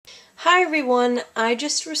Hi everyone, I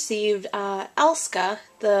just received Elska,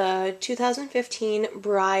 the 2015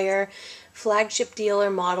 Breyer flagship dealer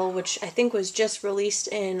model, which I think was just released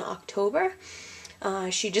in October.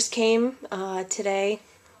 She just came today,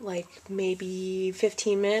 like maybe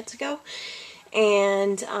 15 minutes ago,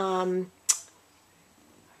 and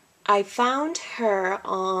I found her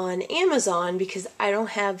on Amazon because I don't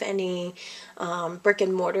have any brick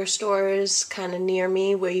and mortar stores kind of near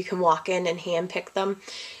me where you can walk in and hand pick them.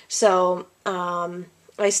 So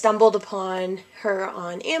I stumbled upon her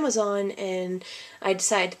on Amazon and I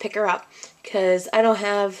decided to pick her up because I don't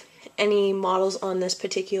have any models on this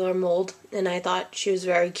particular mold, and I thought she was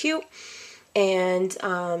very cute, and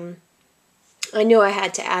I knew I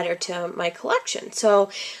had to add her to my collection. So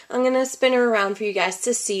I'm going to spin her around for you guys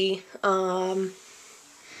to see.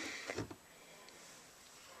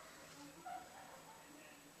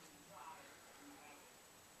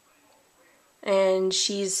 And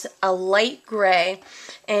she's a light gray,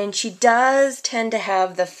 and she does tend to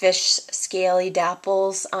have the fish scaly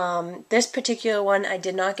dapples. This particular one I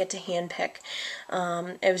did not get to hand pick.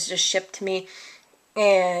 It was just shipped to me,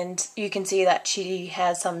 and you can see that she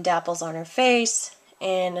has some dapples on her face,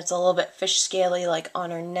 and it's a little bit fish scaly like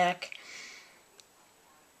on her neck.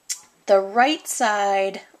 The right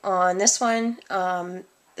side on this one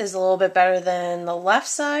is a little bit better than the left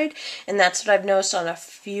side, and that's what I've noticed on a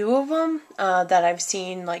few of them that I've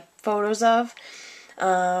seen like photos of.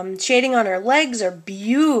 Shading on her legs are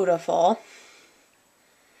beautiful,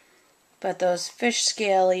 but those fish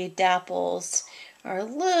scaly dapples are a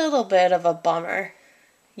little bit of a bummer.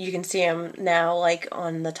 You can see them now like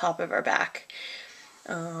on the top of her back.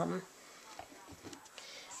 Flip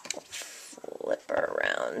her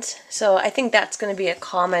around. So I think that's going to be a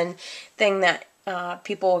common thing that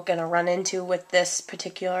people are going to run into with this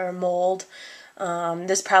particular mold.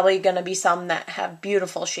 There's probably going to be some that have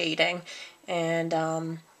beautiful shading,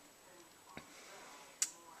 and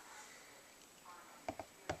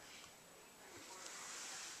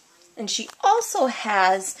she also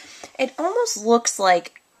has, it almost looks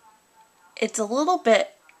like it's a little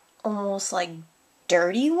bit almost like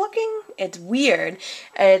dirty looking. It's weird.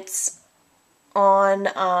 It's on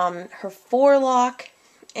her forelock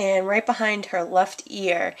and right behind her left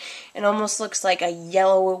ear. It almost looks like a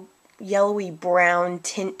yellowy brown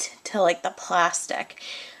tint to like the plastic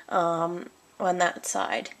on that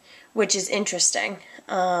side, which is interesting.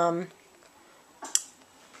 But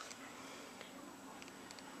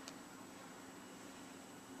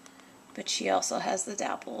she also has the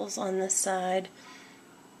dapples on this side.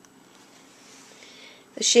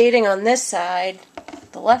 The shading on this side,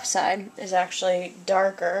 the left side, is actually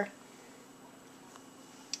darker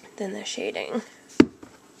than the shading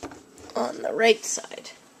on the right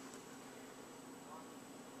side.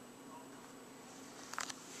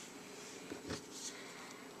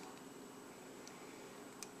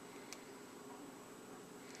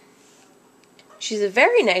 She's a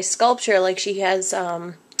very nice sculpture. Like, she has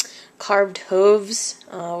carved hooves,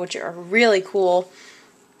 which are really cool.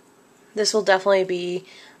 This will definitely be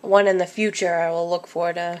one in the future I will look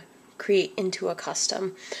for to create into a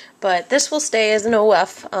custom. But this will stay as an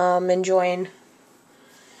OF, enjoying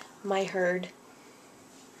my herd.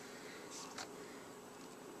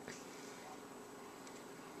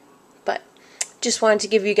 But just wanted to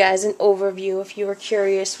give you guys an overview if you were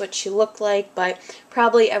curious what she looked like, but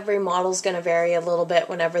probably every model's going to vary a little bit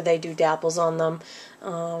whenever they do dapples on them.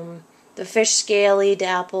 The fish scaly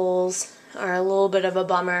dapples are a little bit of a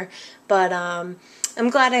bummer, but I'm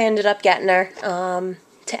glad I ended up getting her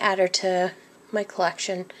to add her to my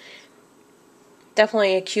collection.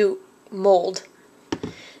 Definitely a cute mold,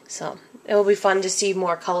 so it will be fun to see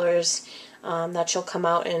more colors that she'll come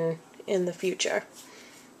out in the future.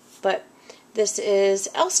 But this is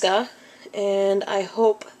Elska, and I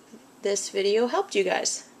hope this video helped you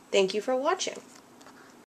guys. Thank you for watching.